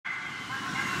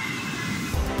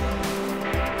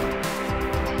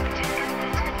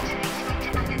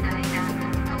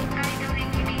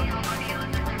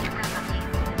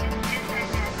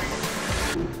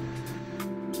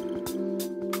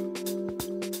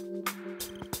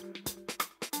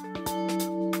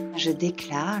je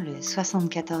déclare le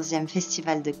 74e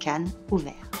Festival de Cannes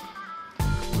ouvert.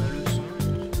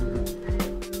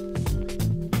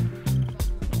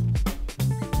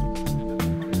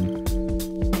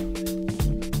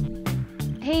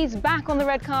 He's back on the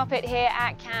red carpet here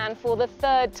at Cannes for the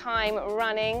third time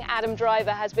running. Adam Driver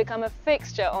has become a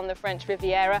fixture on the French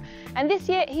Riviera, and this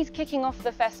year he's kicking off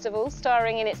the festival,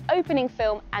 starring in its opening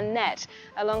film, Annette,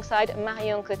 alongside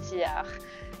Marion Cotillard.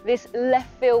 This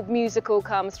left-field musical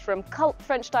comes from cult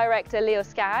French director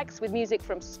Leos Carax with music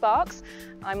from Sparks.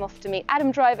 I'm off to meet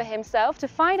Adam Driver himself to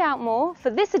find out more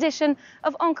for this edition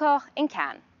of Encore in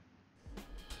Cannes.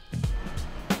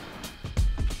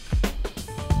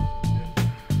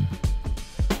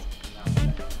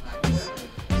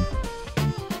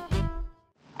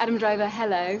 Adam Driver,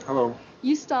 hello. Hello.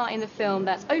 You star in the film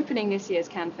that's opening this year's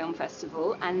Cannes Film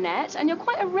Festival, Annette, and you're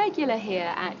quite a regular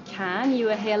here at Cannes. You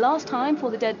were here last time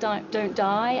for The Dead Don't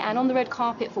Die, and on the red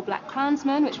carpet for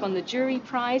BlacKkKlansman, which won the jury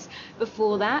prize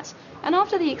before that. And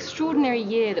after the extraordinary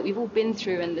year that we've all been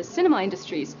through and the cinema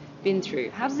industry's been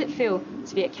through, how does it feel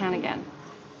to be at Cannes again?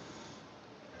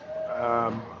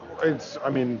 I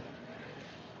mean,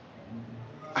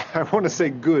 I want to say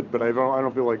good, but I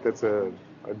don't feel like that's a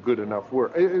good enough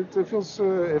word. It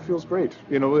feels great.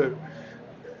 You know,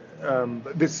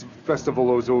 this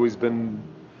festival has always been,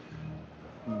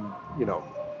 you know,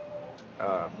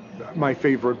 my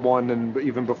favorite one, and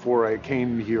even before I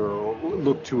came here,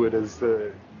 looked to it as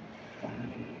the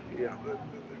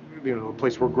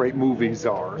place where great movies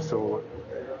are. So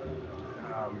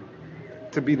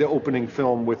to be the opening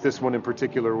film with this one in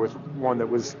particular, with one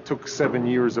that took 7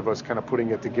 years of us kind of putting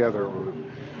it together,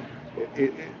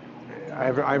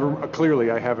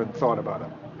 clearly I haven't thought about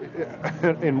it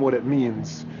and what it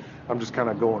means. I'm just kind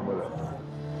of going with it.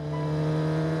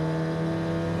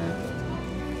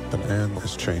 The man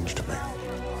has changed me.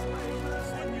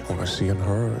 What I see in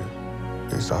her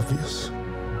is obvious.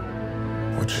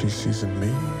 What she sees in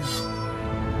me,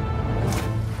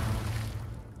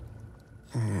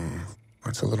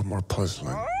 it's a little more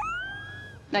puzzling.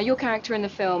 Now, your character in the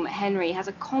film, Henry, has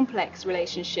a complex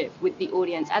relationship with the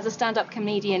audience. As a stand-up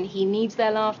comedian, he needs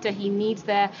their laughter, he needs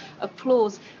their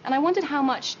applause. And I wondered how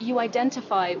much you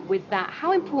identify with that.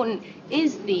 How important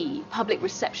is the public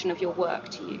reception of your work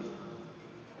to you?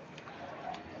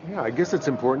 Yeah, I guess it's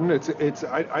important.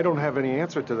 I don't have any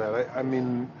answer to that. I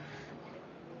mean,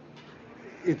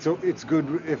 it's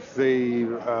good if they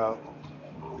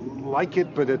like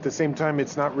it, but at the same time,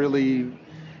 it's not really.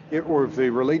 Or if they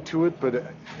relate to it, but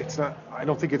it's not. I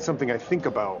don't think it's something I think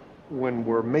about when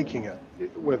we're making it,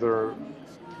 whether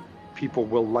people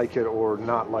will like it or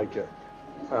not like it.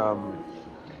 I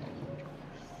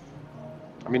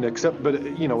mean,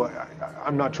 but you know,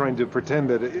 I'm not trying to pretend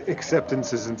that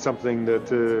acceptance isn't something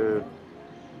that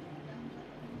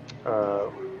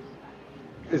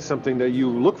is something that you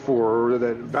look for, or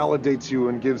that validates you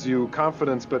and gives you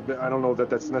confidence. But I don't know that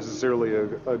that's necessarily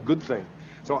a good thing.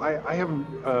 So I have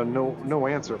no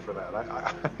answer for that.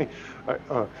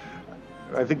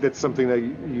 I think that's something that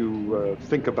you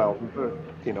think about,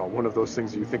 you know, one of those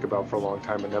things that you think about for a long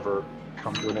time and never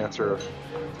come to an answer,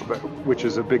 which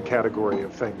is a big category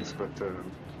of things. But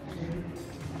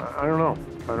I don't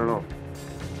know.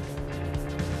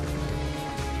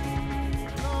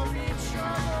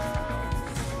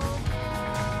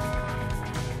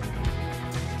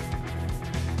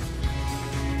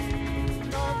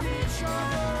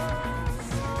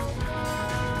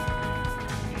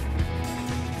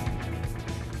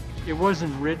 It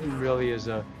wasn't written really as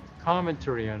a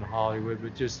commentary on Hollywood,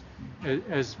 but just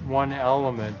as one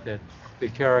element that the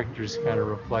characters kind of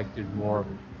reflected more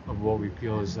of what we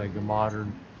feel is like a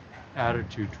modern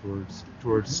attitude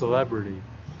towards celebrity,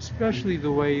 especially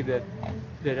the way that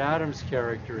Adam's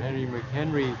character, Henry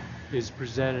McHenry, is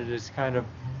presented as kind of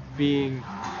being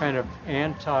kind of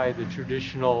anti the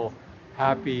traditional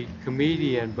happy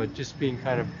comedian, but just being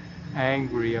kind of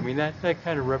angry. I mean, that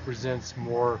kind of represents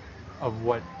more of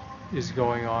what is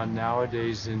going on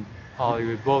nowadays in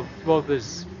Hollywood, both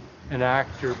as an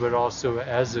actor but also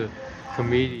as a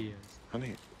comedian.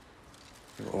 Honey,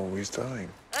 you're always dying.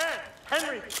 Hey,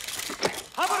 Henry,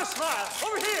 how about a smile?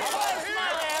 Over here! How about a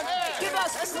smile, Anne? Give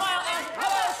us a smile, Anne! How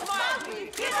about a smile?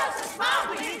 Give us a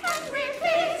smile, please! Henry,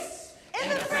 please! In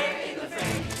the frame,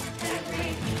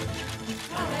 Henry!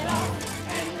 Count it off,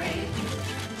 Henry!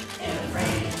 In the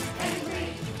frame, Henry!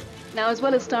 Now, as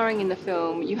well as starring in the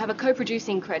film, you have a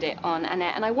co-producing credit on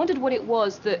Annette, and I wondered what it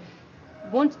was that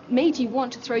made you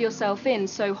want to throw yourself in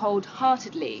so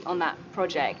wholeheartedly on that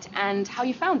project, and how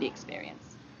you found the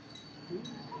experience.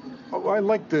 Oh, I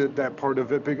like that part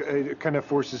of it. It kind of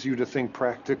forces you to think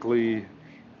practically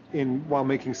while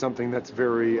making something that's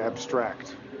very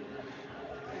abstract.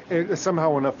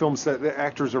 Somehow in a film set, the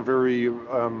actors are very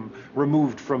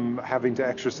removed from having to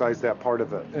exercise that part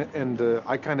of it, and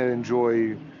I kind of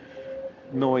enjoy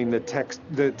knowing the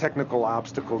technical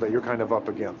obstacle that you're kind of up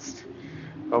against.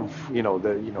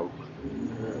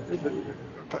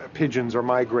 Pigeons are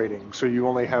migrating, so you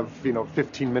only have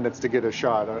 15 minutes to get a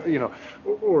shot,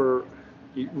 or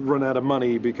you run out of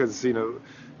money because I don't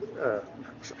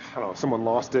know, someone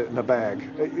lost it in a bag.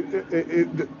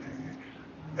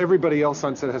 Everybody else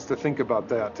on set has to think about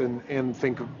that and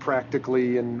think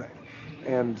practically, and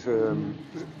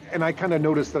I kind of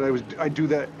noticed that I do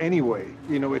that anyway.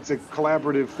 It's a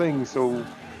collaborative thing, so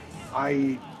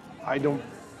I don't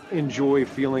enjoy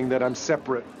feeling that I'm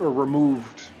separate or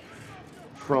removed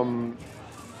from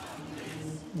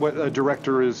what a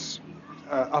director is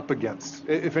up against.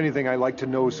 If anything, I like to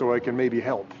know so I can maybe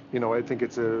help. I think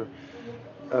it's a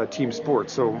team sport,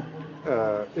 so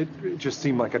it just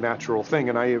seemed like a natural thing,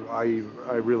 and I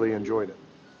really enjoyed it.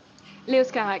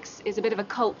 Leos Carax is a bit of a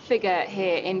cult figure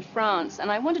here in France, and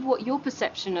I wondered what your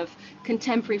perception of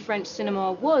contemporary French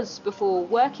cinema was before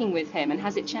working with him, and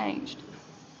has it changed?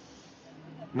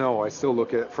 No, I still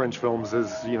look at French films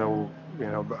as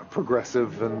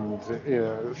progressive and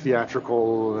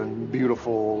theatrical and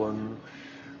beautiful, and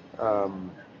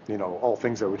all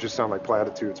things that would just sound like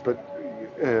platitudes. But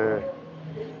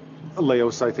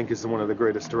Leos, I think, is one of the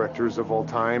greatest directors of all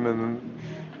time, and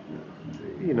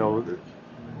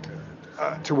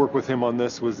to work with him on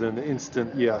this was an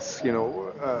instant yes.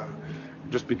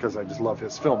 Just because I just love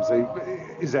his films.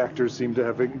 His actors seem to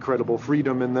have incredible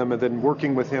freedom in them, and then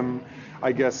working with him,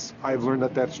 I guess I've learned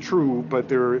that that's true, but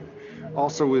there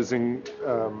also is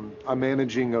a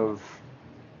managing of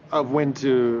when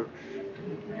to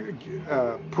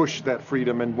push that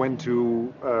freedom and when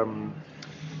to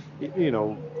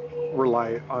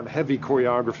rely on heavy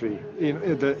choreography.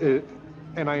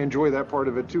 And I enjoy that part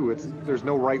of it too. There's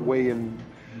no right way in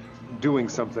doing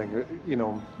something.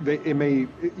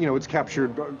 It's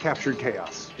captured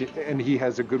chaos, and he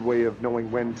has a good way of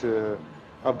knowing when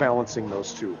of balancing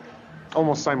those two,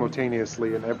 almost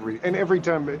simultaneously. And every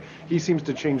time he seems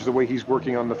to change the way he's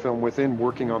working on the film within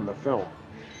working on the film.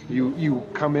 You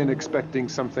come in expecting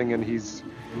something, and he's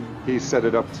set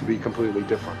it up to be completely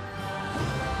different.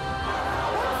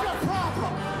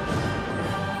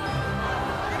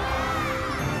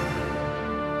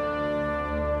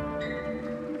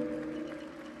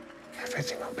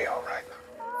 Everything will be all right.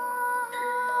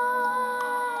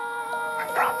 I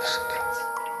promise it.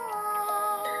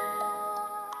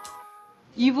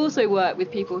 You've also worked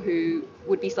with people who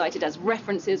would be cited as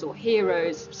references or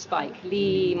heroes: Spike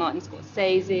Lee, Martin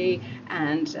Scorsese,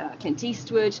 and Clint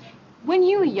Eastwood. When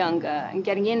you were younger and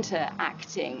getting into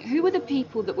acting, who were the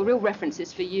people that were real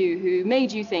references for you who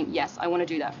made you think, yes, I want to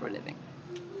do that for a living?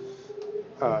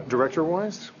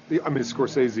 Director-wise,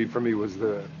 Scorsese for me was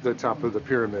the top of the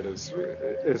pyramid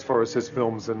as far as his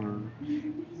films and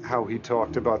how he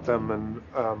talked about them, and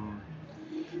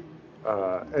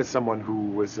as someone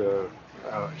who was a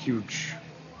huge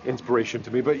inspiration to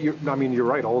me. But you're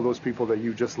right. All those people that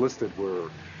you just listed were,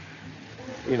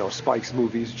 Spike's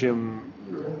movies,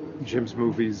 Jim's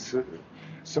movies,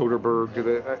 Soderbergh.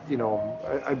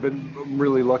 I've been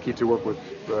really lucky to work with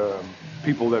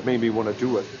people that made me want to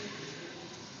do it.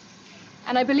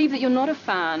 And I believe that you're not a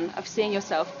fan of seeing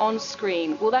yourself on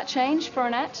screen. Will that change for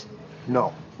Annette?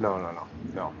 No.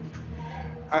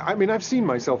 I've seen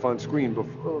myself on screen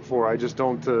before. I just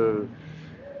don't.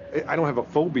 I don't have a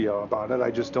phobia about it.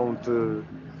 I just don't.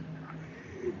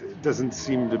 It doesn't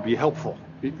seem to be helpful.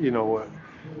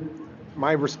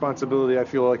 My responsibility, I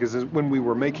feel like, is when we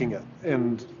were making it.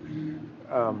 And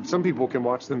some people can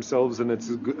watch themselves, and it's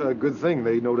a good thing.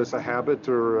 They notice a habit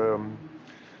or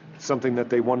something that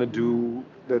they want to do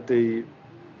that they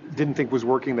didn't think was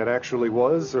working that actually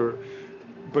was.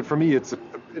 But for me, it's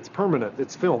permanent.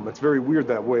 It's film. It's very weird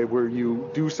that way, where you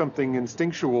do something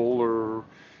instinctual or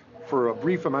for a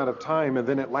brief amount of time, and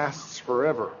then it lasts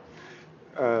forever.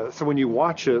 So when you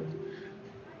watch it,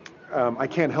 I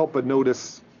can't help but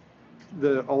notice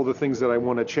all the things that I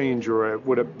want to change,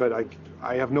 but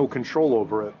I have no control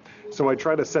over it. So I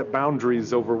try to set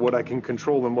boundaries over what I can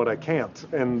control and what I can't,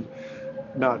 and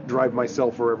not drive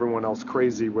myself or everyone else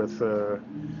crazy with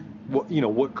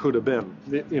what could have been.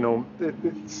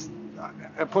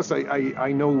 Plus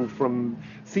I know from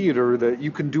theater that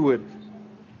you can do it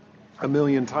a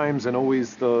million times, and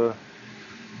always the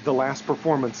last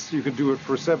performance, you can do it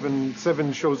for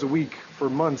seven shows a week for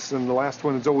months, and the last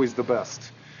one is always the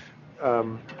best.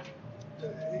 For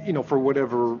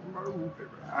whatever,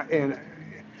 and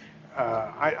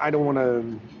I don't want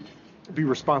to be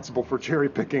responsible for cherry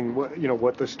picking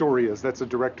what the story is. That's a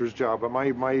director's job. But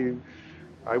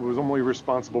I was only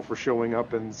responsible for showing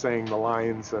up and saying the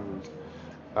lines, and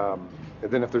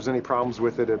then if there's any problems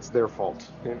with it, it's their fault.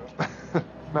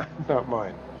 not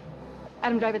mine.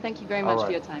 Adam Driver, thank you very much All right.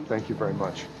 for your time. Thank you very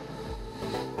much.